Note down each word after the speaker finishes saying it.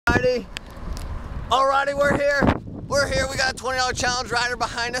see. Alrighty, we're here. We're here. We got a $20 challenge rider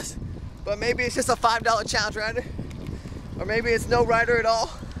behind us, but maybe it's just a $5 challenge rider, or maybe it's no rider at all.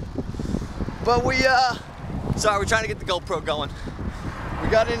 But sorry, we're trying to get the GoPro going. We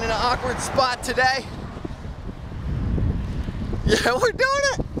got in an awkward spot today. Yeah, we're doing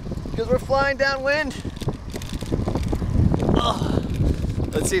it because we're flying downwind. Oh,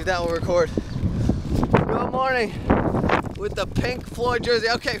 let's see if that will record. Good morning with the Pink Floyd jersey.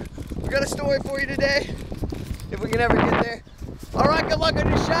 Okay, we got a story for you today, if we can ever get there. All right, good luck on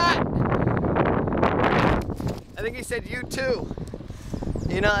your shot. I think he said you too.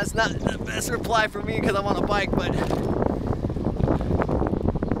 You know, it's not the best reply for me because I'm on a bike, but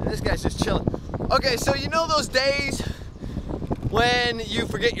this guy's just chilling. Okay, so you know those days when you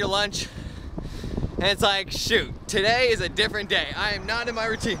forget your lunch and it's like, shoot, today is a different day. I am not in my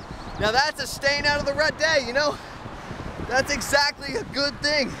routine. Now that's a staying out of the rut day, you know? That's exactly a good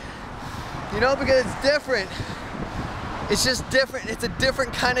thing, you know, because it's different. It's just different. It's a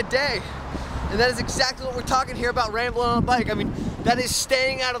different kind of day. And that is exactly what we're talking here about rambling on a bike. I mean, that is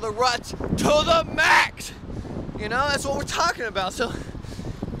staying out of the ruts to the max. You know, that's what we're talking about. So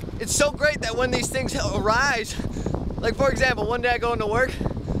it's so great that when these things arise, like for example, one day I go into work,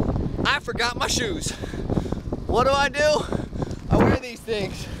 I forgot my shoes. What do? I wear these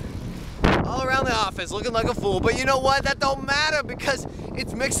things all around the office looking like a fool. But you know what? That don't matter because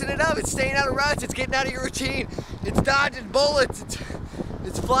it's mixing it up. It's staying out of ruts. It's getting out of your routine. It's dodging bullets.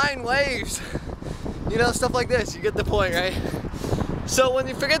 It's flying waves. You know, stuff like this. You get the point, right? So when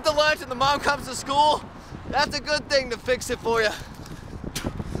you forget the lunch and the mom comes to school, that's a good thing to fix it for you.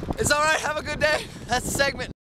 It's all right. Have a good day. That's the segment.